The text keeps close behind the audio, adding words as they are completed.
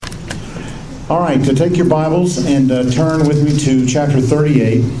All right, to take your Bibles and turn with me to chapter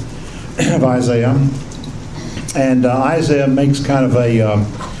 38 of Isaiah. And Isaiah makes kind of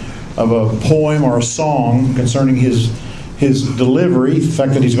a poem or a song concerning his delivery, the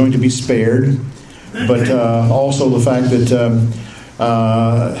fact that he's going to be spared, but also the fact that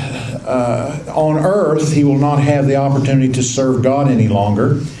on earth he will not have the opportunity to serve God any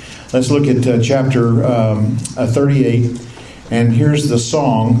longer. Let's look at chapter 38. And here's the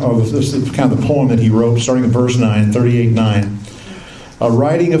song, or this is kind of the poem that he wrote, starting at verse 9, 38:9. A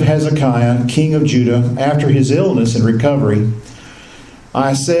writing of Hezekiah, king of Judah, after his illness and recovery.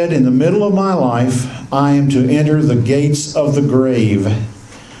 I said, in the middle of my life, I am to enter the gates of the grave.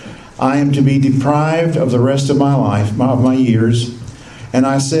 I am to be deprived of the rest of my life, of my years. And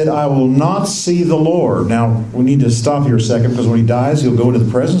I said, I will not see the Lord. Now, we need to stop here a second, because when he dies, he'll go into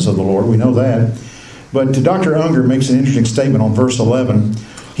the presence of the Lord. We know that. But Dr. Unger makes an interesting statement on verse 11.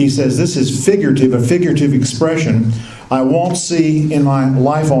 He says, this is a figurative expression. I won't see in my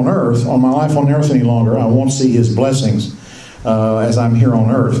life on earth any longer. I won't see his blessings as I'm here on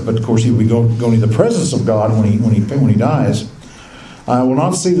earth. But of course, he will be going to the presence of God when he dies. I will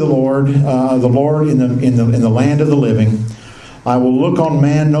not see the Lord in the land of the living. I will look on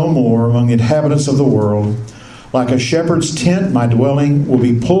man no more among the inhabitants of the world. Like a shepherd's tent, my dwelling will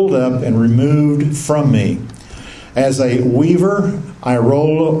be pulled up and removed from me. As a weaver, I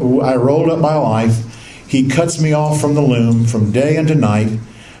rolled up my life. He cuts me off from the loom, from day unto night.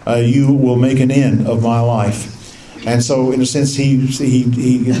 You will make an end of my life. And so, in a sense, he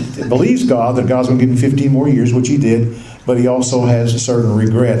believes God, that God's going to give him 15 more years, which he did, but he also has certain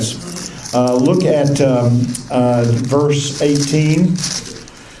regrets. Look at verse 18.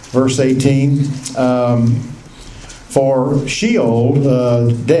 Verse 18. For Sheol,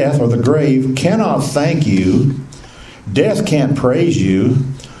 death, or the grave, cannot thank you. Death can't praise you.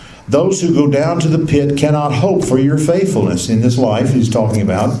 Those who go down to the pit cannot hope for your faithfulness in this life he's talking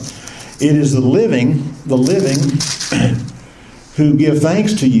about. It is the living who give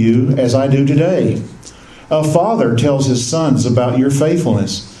thanks to you as I do today. A father tells his sons about your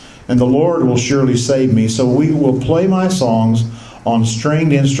faithfulness, and the Lord will surely save me. So we will play my songs on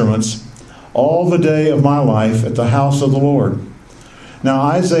stringed instruments all the day of my life at the house of the Lord. Now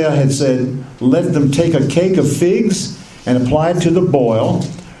Isaiah had said, let them take a cake of figs and apply it to the boil.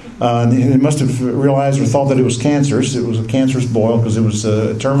 He must have realized or thought that it was cancerous. It was a cancerous boil because it was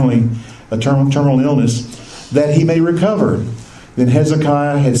a terminal illness, that he may recover. Then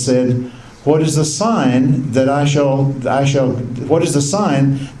Hezekiah had said, what is the sign that I shall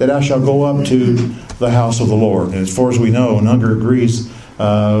go up to the house of the Lord? And as far as we know, and Unger agrees,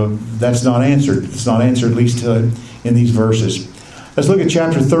 that's not answered. It's not answered, at least in these verses. Let's look at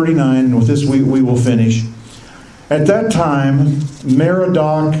chapter 39, and with this we will finish. At that time,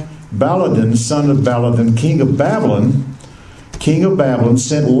 Merodach Baladan, son of Baladan, king of Babylon,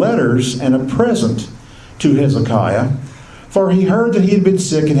 sent letters and a present to Hezekiah, for he heard that he had been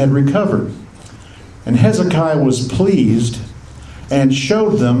sick and had recovered. And Hezekiah was pleased and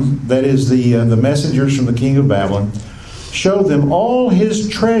showed them, that is the messengers from the king of Babylon, showed them all his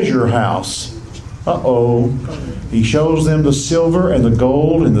treasure house. He shows them the silver and the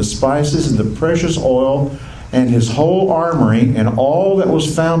gold and the spices and the precious oil and his whole armory and all that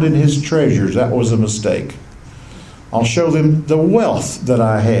was found in his treasures. That was a mistake. I'll show them the wealth that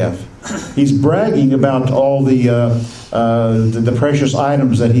I have. He's bragging about all the precious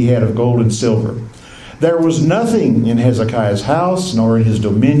items that he had of gold and silver. There was nothing in Hezekiah's house nor in his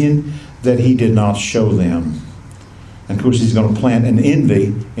dominion that he did not show them. And of course, he's going to plant an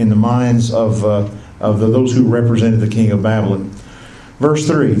envy in the minds of those who represented the king of Babylon. Verse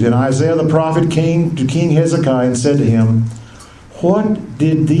 3, Then Isaiah the prophet came to King Hezekiah and said to him, What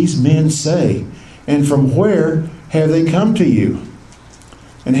did these men say? And from where have they come to you?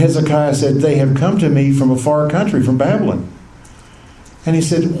 And Hezekiah said, They have come to me from a far country, from Babylon. And he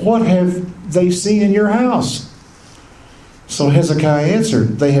said, What have they seen in your house? So Hezekiah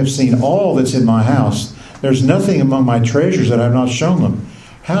answered, They have seen all that's in my house. There's nothing among my treasures that I have not shown them.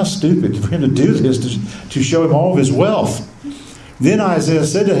 How stupid for him to do this, to show him all of his wealth. Then Isaiah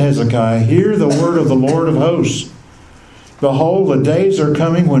said to Hezekiah, Hear the word of the Lord of hosts. Behold, the days are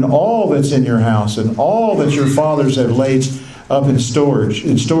coming when all that's in your house and all that your fathers have laid up in store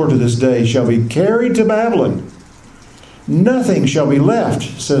to this day shall be carried to Babylon. Nothing shall be left,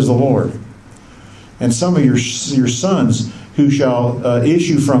 says the Lord. And some of your sons who shall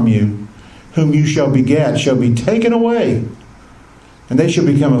issue from you, whom you shall begat, shall be taken away. And they shall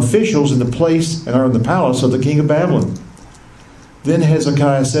become officials in the place and are in the palace of the king of Babylon. Then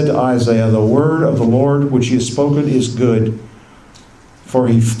Hezekiah said to Isaiah, The word of the Lord which he has spoken is good. For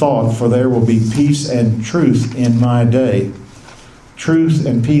he thought, for there will be peace and truth in my day. Truth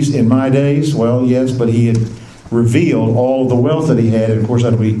and peace in my days? Well, yes, but he had revealed all of the wealth that he had. And of course,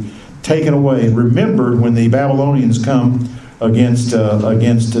 that will be taken away, remembered when the Babylonians come against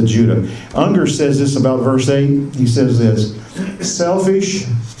Judah. Unger says this about verse 8. He says this: selfish,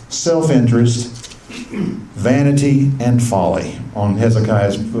 self-interest, vanity, and folly on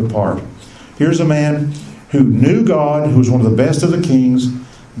Hezekiah's part. Here's a man who knew God, who was one of the best of the kings,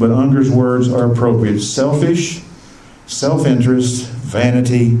 but Unger's words are appropriate. Selfish, self-interest,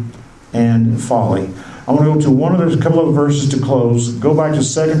 vanity, and folly. I want to go to a couple of verses to close. Go back to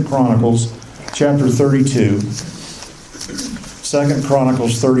 2 Chronicles chapter 32. 2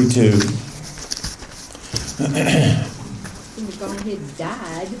 Chronicles 32. If he had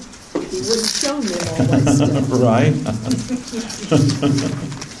died, he would have shown them all that stuff. Right.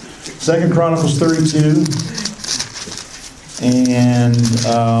 2 Chronicles 32. And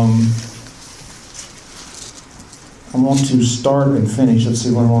I want to start and finish. Let's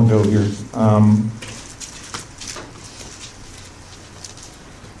see where I want to go here.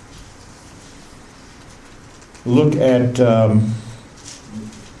 Look at,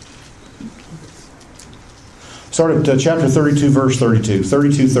 start at chapter 32, verse 32.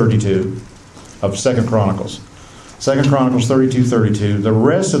 32 of 2 Chronicles. 2 Chronicles 32. The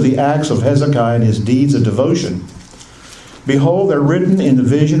rest of the acts of Hezekiah and his deeds of devotion, behold, they're written in the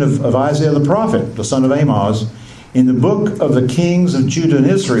vision of Isaiah the prophet, the son of Amoz, in the book of the kings of Judah and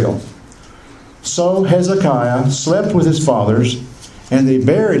Israel. So Hezekiah slept with his fathers, and they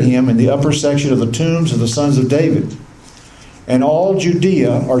buried him in the upper section of the tombs of the sons of David. And all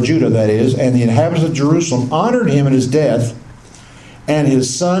Judea, or Judah that is, and the inhabitants of Jerusalem honored him in his death, and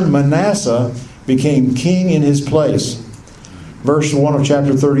his son Manasseh became king in his place. Verse 1 of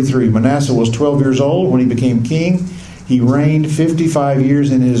chapter 33. Manasseh was 12 years old when he became king. He reigned 55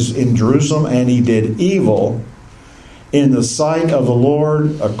 years in Jerusalem, and he did evil in the sight of the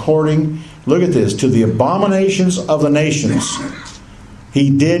Lord according, look at this, to the abominations of the nations. He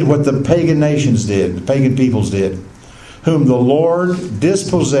did what the pagan nations did, the pagan peoples did, whom the Lord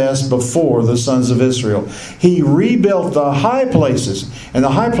dispossessed before the sons of Israel. He rebuilt the high places, and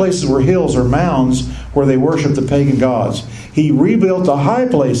the high places were hills or mounds where they worshiped the pagan gods. He rebuilt the high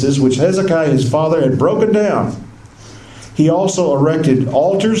places which Hezekiah his father had broken down. He also erected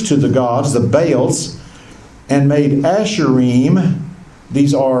altars to the gods, the Baals, and made Asherim.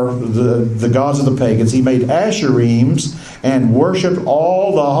 These are the gods of the pagans. He made Asherims and worshipped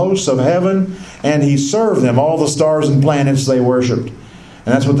all the hosts of heaven, and he served them, all the stars and planets they worshipped. And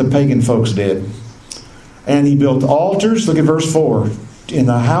that's what the pagan folks did. And he built altars, look at verse 4, in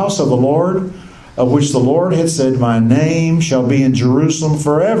the house of the Lord, of which the Lord had said, my name shall be in Jerusalem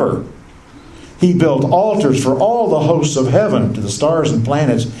forever. He built altars for all the hosts of heaven, to the stars and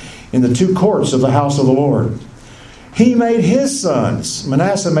planets, in the two courts of the house of the Lord. He made his sons,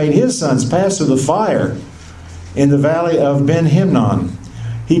 Manasseh made his sons pass through the fire in the valley of Ben-Hinnom.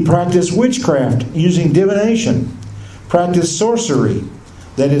 He practiced witchcraft using divination, practiced sorcery,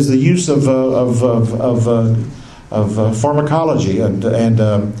 that is the use of pharmacology and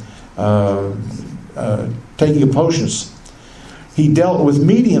taking of potions. He dealt with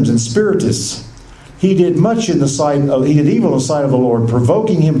mediums and spiritists. He did much he did evil in the sight of the Lord,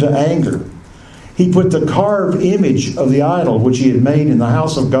 provoking him to anger. He put the carved image of the idol which he had made in the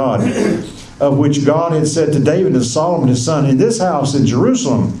house of God, of which God had said to David and Solomon his son, in this house in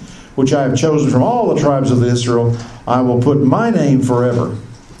Jerusalem, which I have chosen from all the tribes of Israel, I will put my name forever.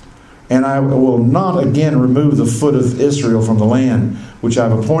 And I will not again remove the foot of Israel from the land, which I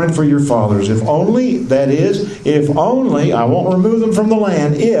have appointed for your fathers. If only, I won't remove them from the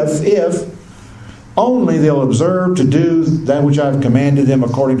land, if only they'll observe to do that which I have commanded them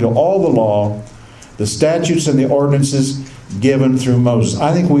according to all the law, the statutes and the ordinances given through Moses.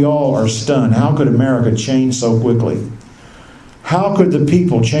 I think we all are stunned. How could America change so quickly? How could the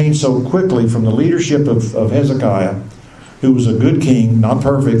people change so quickly from the leadership of Hezekiah, who was a good king, not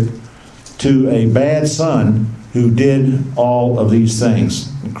perfect, to a bad son who did all of these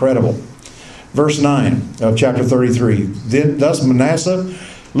things? Incredible. Verse 9 of chapter 33. Thus Manasseh,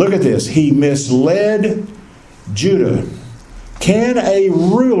 look at this, he misled Judah. Can a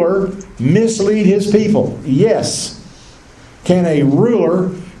ruler mislead his people? Yes. Can a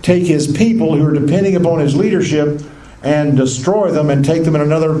ruler take his people who are depending upon his leadership and destroy them and take them in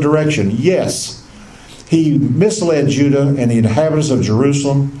another direction? Yes. He misled Judah and the inhabitants of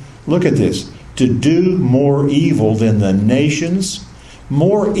Jerusalem. Look at this. To do more evil than the nations.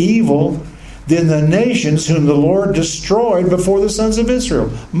 More evil than the nations whom the Lord destroyed before the sons of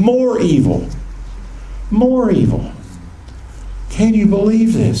Israel. More evil. More evil. Can you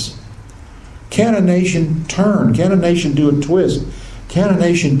believe this? Can a nation turn? Can a nation do a twist? Can a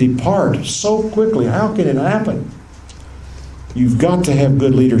nation depart so quickly? How can it happen? You've got to have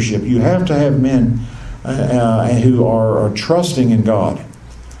good leadership. You have to have men who are trusting in God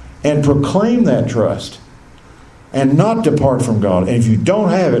and proclaim that trust and not depart from God. And if you don't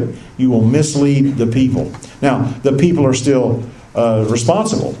have it, you will mislead the people. Now, the people are still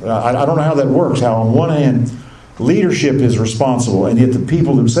responsible. I don't know how that works, how on one hand leadership is responsible and yet the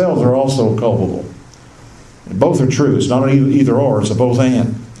people themselves are also culpable. Both are true. It's not an either or, it's a both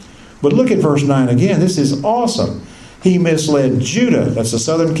and. But look at verse 9 again. This is awesome. He misled Judah, that's the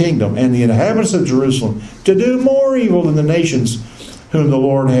southern kingdom, and the inhabitants of Jerusalem to do more evil than the nations whom the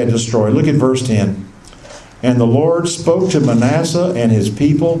Lord had destroyed. Look at verse 10. And the Lord spoke to Manasseh and his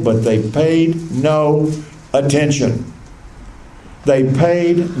people, but they paid no attention. They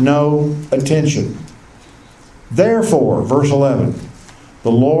paid no attention. Therefore, verse 11,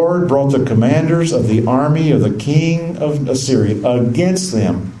 the Lord brought the commanders of the army of the king of Assyria against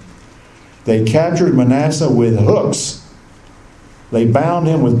them. They captured Manasseh with hooks. They bound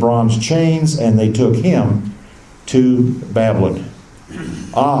him with bronze chains, and they took him to Babylon.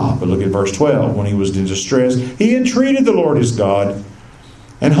 But look at verse 12. When he was in distress, he entreated the Lord his God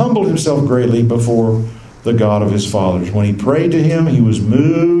and humbled himself greatly before the God of his fathers. When he prayed to him, he was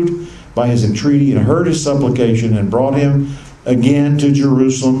moved by his entreaty and heard his supplication and brought him again to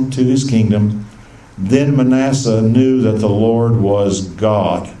Jerusalem, to his kingdom. Then Manasseh knew that the Lord was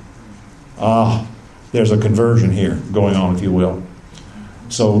God. There's a conversion here going on, if you will.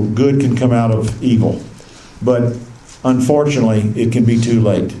 So good can come out of evil. But unfortunately, it can be too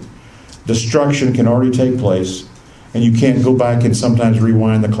late. Destruction can already take place, and you can't go back and sometimes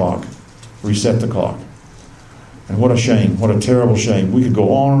rewind the clock, reset the clock. And what a shame, what a terrible shame. We could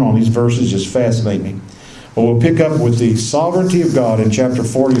go on and on. These verses just fascinate me. But we'll pick up with the sovereignty of God in chapter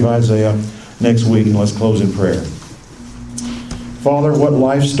 40 of Isaiah next week, and let's close in prayer. Father, what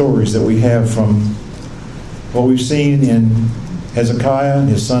life stories that we have from what we've seen in Hezekiah and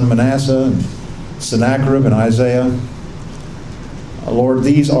his son Manasseh and Sennacherib and Isaiah. Lord,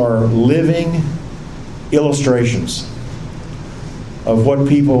 these are living illustrations of what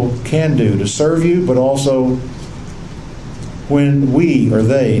people can do to serve you, but also when we or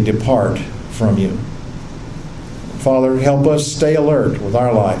they depart from you. Father, help us stay alert with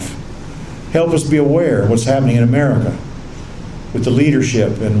our life. Help us be aware of what's happening in America with the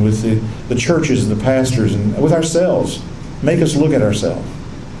leadership and with the churches and the pastors and with ourselves. Make us look at ourselves.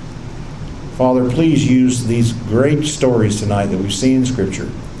 Father, please use these great stories tonight that we've seen in Scripture.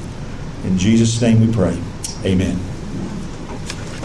 In Jesus' name we pray. Amen.